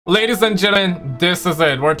Ladies and gentlemen, this is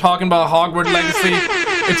it. We're talking about Hogwarts Legacy.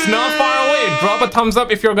 It's not far away. Drop a thumbs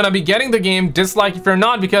up if you're gonna be getting the game. Dislike if you're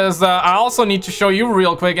not, because I also need to show you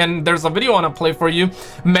real quick, and there's a video I wanna play for you.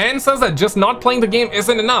 Man says that just not playing the game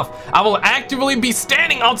isn't enough. I will actively be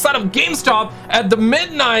standing outside of GameStop at the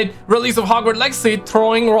midnight release of Hogwarts Legacy,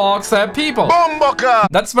 throwing rocks at people. Bomboka!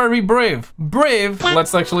 That's very brave. Brave.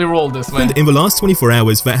 Let's actually roll this, man. In the last 24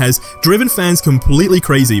 hours that has driven fans completely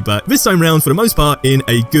crazy, but this time round, for the most part, in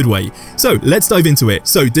a good way. So let's dive into it.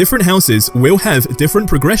 So different houses will have different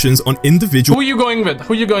progressions on individual— Who are you going with?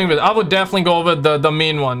 Who are you going with? I would definitely go with the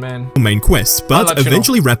main one, man. Main quests, but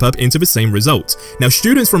eventually wrap up into the same result. Now,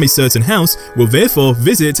 students from a certain house will therefore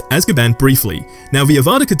visit Azkaban briefly. Now, the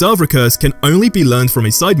Avada Kedavra curse can only be learned from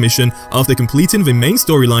a side mission after completing the main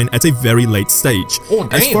storyline at a very late stage. Oh,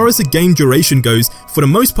 as far as the game duration goes, for the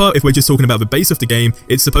most part, if we're just talking about the base of the game,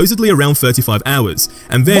 it's supposedly around 35 hours.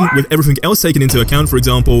 And then, with everything else taken into account, for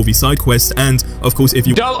example, the side quests, and of course, if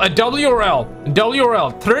you—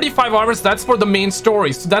 WRL, 35 hours, that's for the main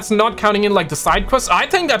story, so that's not counting in like the side quests. I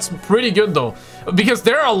think that's pretty good though, because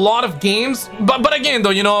there are a lot of games, but again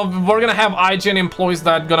though, you know, we're gonna have IGN employees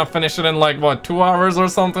that gonna finish it in like what, 2 hours or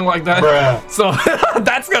something like that. Bruh. So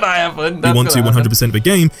that's gonna happen. You want to 100% of the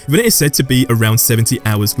game, then it is said to be around 70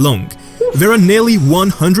 hours long. There are nearly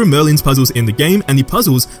 100 Merlin's puzzles in the game, and the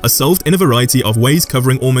puzzles are solved in a variety of ways,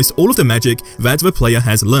 covering almost all of the magic that the player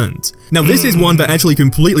has learned. Now, this is one that actually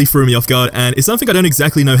completely threw me off guard, and it's something I don't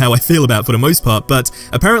exactly know how I feel about for the most part, but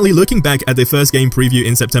apparently looking back at their first game preview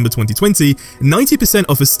in September 2020, 90%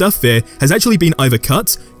 of the stuff there has actually been either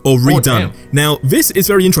cut or redone. Now, this is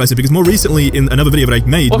very interesting because more recently in another video that I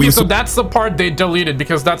made— okay, so that's the part they deleted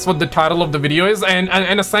because that's what the title of the video is, and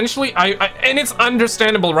essentially and it's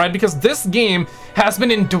understandable, right? Because this game has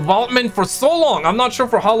been in development for so long. I'm not sure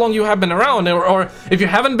for how long you have been around, or if you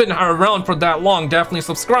haven't been around for that long, definitely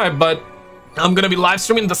subscribe. But I'm gonna be live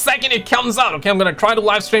streaming the second it comes out, okay? I'm gonna try to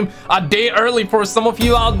live stream a day early for some of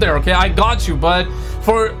you out there, okay? I got you. But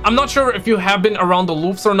I'm not sure if you have been around the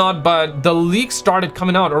loops or not, but the leaks started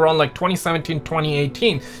coming out around like 2017,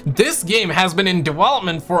 2018. This game has been in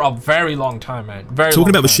development for a very long time, man. Talking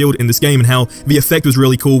about the shield in this game and how the effect was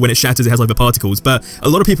really cool when it shatters, it has like the particles, but a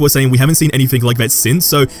lot of people are saying we haven't seen anything like that since.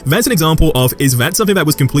 So that's an example of, is that something that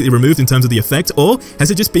was completely removed in terms of the effect, or has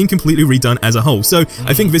it just been completely redone as a whole? So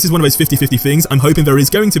I think this is one of those 50-50 things. I'm hoping there is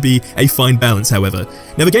going to be a fine balance, however.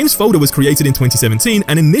 Now, the game's folder was created in 2017,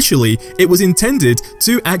 and initially it was intended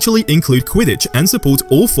to actually include Quidditch and support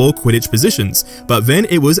all 4 Quidditch positions, but then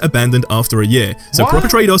it was abandoned after a year, so proper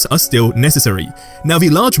trade-offs are still necessary. Now, the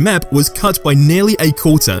large map was cut by nearly a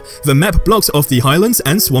quarter. The map blocks of the Highlands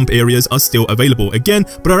and Swamp areas are still available again,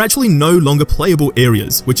 but are actually no longer playable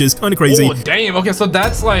areas, which is kind of crazy. Oh, damn. Okay, so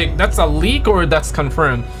that's a leak or that's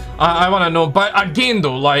confirmed? I want to know. But again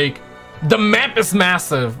though, like, the map is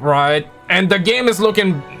massive, right? And the game is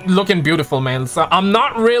looking beautiful, man. So I'm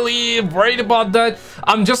not really worried about that.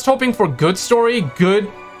 I'm just hoping for good story,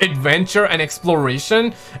 good adventure and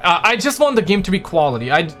exploration. I just want the game to be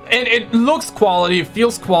quality. And it looks quality, it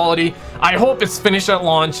feels quality. I hope it's finished at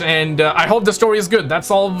launch, and I hope the story is good.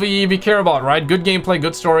 That's all we care about, right? Good gameplay,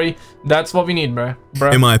 good story. That's what we need, bruh.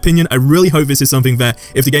 In my opinion, I really hope this is something that,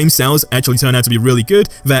 if the game sales actually turn out to be really good,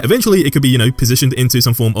 that eventually it could be, you know, positioned into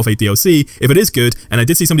some form of a DLC if it is good. And I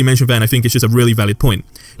did see somebody mention that, and I think it's just a really valid point.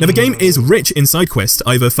 Now, the game is rich in side quests,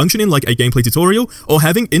 either functioning like a gameplay tutorial or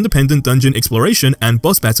having independent dungeon exploration and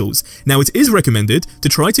boss battles. Now, it is recommended to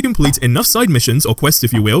try to complete enough side missions, or quests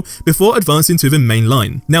if you will, before advancing to the main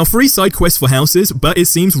line. Now, 3 side quests for houses, but it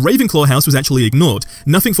seems Ravenclaw house was actually ignored.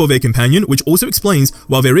 Nothing for their companion, which also explains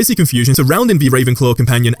why there is a confusion surrounding the Ravenclaw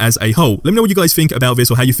companion as a whole. Let me know what you guys think about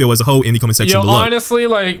this, or how you feel as a whole in the comment section below. Honestly,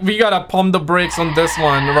 like, we gotta pump the brakes on this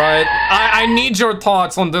one, right? I need your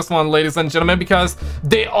thoughts on this one, ladies and gentlemen, because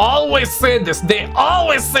they always say this,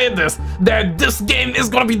 that this game is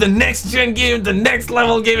gonna be the next gen game, the next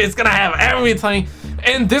level game, it's gonna have everything.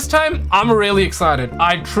 And this time, I'm really excited.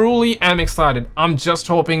 I truly am excited. I'm just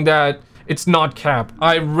hoping that it's not cap.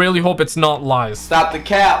 I really hope it's not lies. Stop the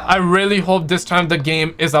cap. I really hope this time the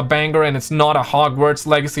game is a banger and it's not a Hogwarts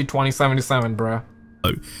Legacy 2077, bruh.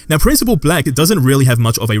 Now, Principal Black doesn't really have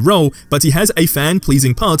much of a role, but he has a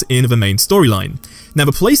fan-pleasing part in the main storyline. Now,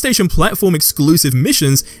 the PlayStation platform exclusive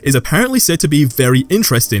missions is apparently said to be very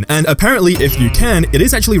interesting, and apparently, if you can, it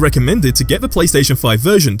is actually recommended to get the PlayStation 5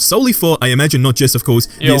 version, solely for, I imagine, not just, of course—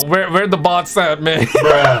 Yo, where the bots at, man?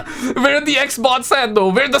 Where the Xbox at, though?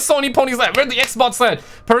 Where the Sony ponies at? Where the Xbox at?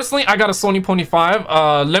 Personally, I got a Sony Pony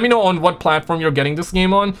 5. Let me know on what platform you're getting this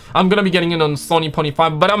game on. I'm gonna be getting it on Sony Pony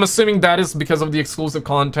 5, but I'm assuming that is because of the exclusive exclusive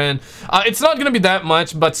content. It's not gonna be that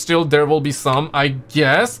much, but still there will be some, I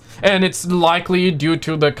guess, and it's likely due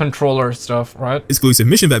to the controller stuff, right? Exclusive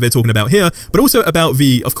mission that they're talking about here, but also about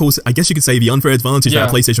the, of course, I guess you could say the unfair advantage that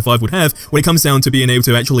a PlayStation 5 would have when it comes down to being able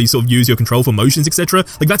to actually sort of use your control for motions, etc.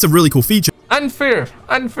 Like, that's a really cool feature. Unfair.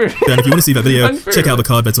 And if you want to see that video, check out the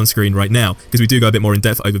card that's on screen right now, because we do go a bit more in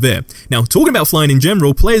depth over there. Now, talking about flying in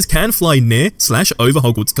general, players can fly near/over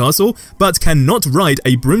Hogwarts Castle, but cannot ride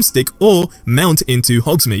a broomstick or mount into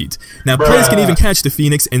Hogsmeade. Now, players can even catch the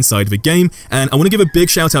Phoenix inside the game, and I want to give a big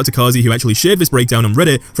shout out to Kazi, who actually shared this breakdown on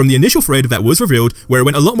Reddit from the initial thread that was revealed, where it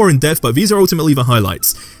went a lot more in depth, but these are ultimately the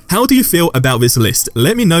highlights. How do you feel about this list?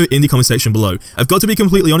 Let me know in the comment section below. I've got to be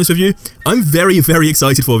completely honest with you, I'm very, very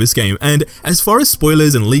excited for this game, and as far as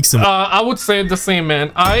spoilers and leaks and I would say the same,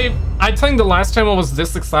 man. I think the last time I was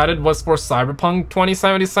this excited was for Cyberpunk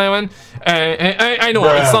 2077. I know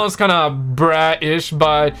it sounds kind of brat-ish,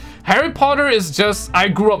 but Harry Potter is just, I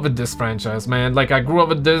grew up with this franchise, man. Like, I grew up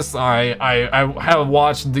with this. I have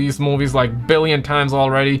watched these movies like a billion times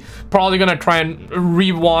already. Probably gonna try and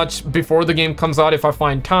rewatch before the game comes out if I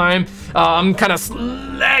find time. I'm kind of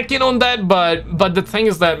slacking on that, but the thing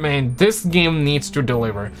is that, man, this game needs to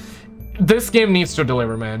deliver. This game needs to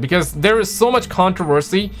deliver, man, because there is so much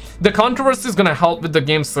controversy. The controversy is gonna help with the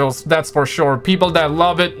game sales, that's for sure. People that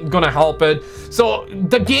love it gonna help it. So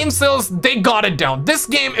the game sales, they got it down. This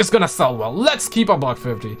game is gonna sell well. Let's keep a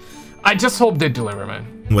 $150. I just hope they deliver, man.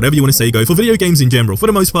 Whatever you want to say, go for video games in general. For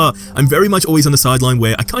the most part, I'm very much always on the sideline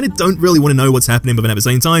where I kind of don't really want to know what's happening, but then at the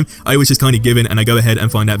same time, I always just kind of give in and I go ahead and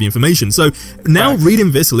find out the information. So now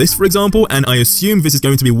reading this list, for example, and I assume this is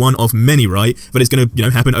going to be one of many, right? But it's going to,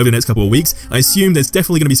 happen over the next couple of weeks. I assume there's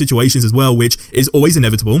definitely going to be situations as well, which is always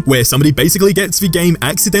inevitable, where somebody basically gets the game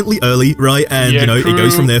accidentally early, right? And, it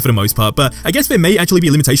goes from there for the most part. But I guess there may actually be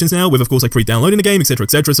limitations now with, of course, like pre-downloading the game, etc.,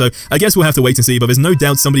 etc. So I guess we'll have to wait and see, but there's no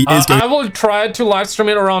doubt somebody is going. I will try to live stream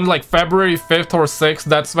it around like February 5th or 6th.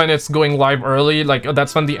 That's when it's going live early. Like,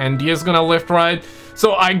 that's when the ND is gonna lift, right?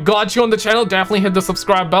 So I got you on the channel. Definitely hit the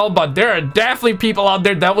subscribe bell, but there are definitely people out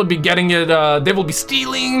there that would be getting it, they will be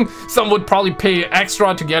stealing. Some would probably pay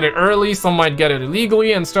extra to get it early. Some might get it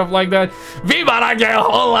illegally and stuff like that. We about to get a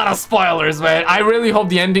whole lot of spoilers, man. I really hope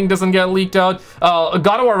the ending doesn't get leaked out.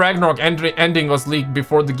 God of War Ragnarok ending was leaked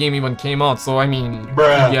before the game even came out, so I mean,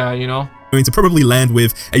 yeah, going to probably land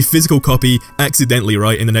with a physical copy accidentally,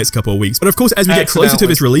 right, in the next couple of weeks. But of course, as we get closer to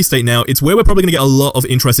this release date now, it's where we're probably going to get a lot of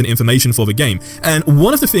interesting information for the game. And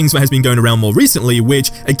one of the things that has been going around more recently,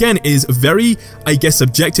 which again is very, I guess,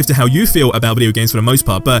 subjective to how you feel about video games for the most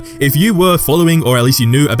part, but if you were following, or at least you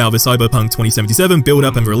knew about the Cyberpunk 2077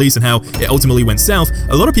 build-up and release and how it ultimately went south,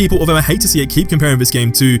 a lot of people, although I hate to see it, keep comparing this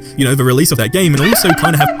game to, the release of that game, and also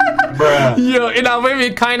kind of have... Yeah, in a way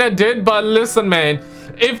we kind of did, but listen, man.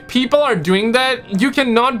 If people are doing that, you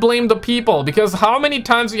cannot blame the people, because how many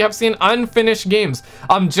times we have seen unfinished games.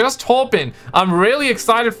 I'm just hoping. I'm really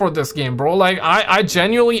excited for this game, bro. Like, I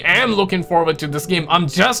genuinely am looking forward to this game. I'm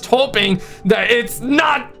just hoping that it's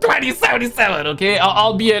not 2077, okay?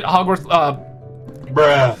 I'll be at Hogwarts,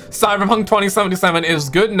 Cyberpunk 2077 is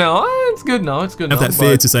good now. It's good now. It's good now. Have that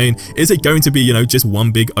fear to saying, is it going to be, just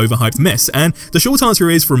one big overhyped mess? And the short answer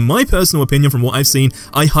is, from my personal opinion, from what I've seen,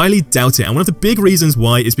 I highly doubt it. And one of the big reasons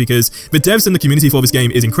why is because the devs and the community for this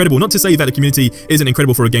game is incredible. Not to say that the community isn't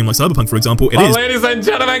incredible for a game like Cyberpunk, for example. It is. Ladies and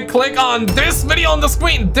gentlemen, click on this video on the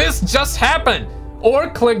screen. This just happened.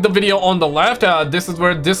 Or click the video on the left. This is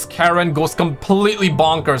where this Karen goes completely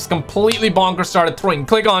bonkers. Started throwing.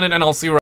 Click on it and I'll see you right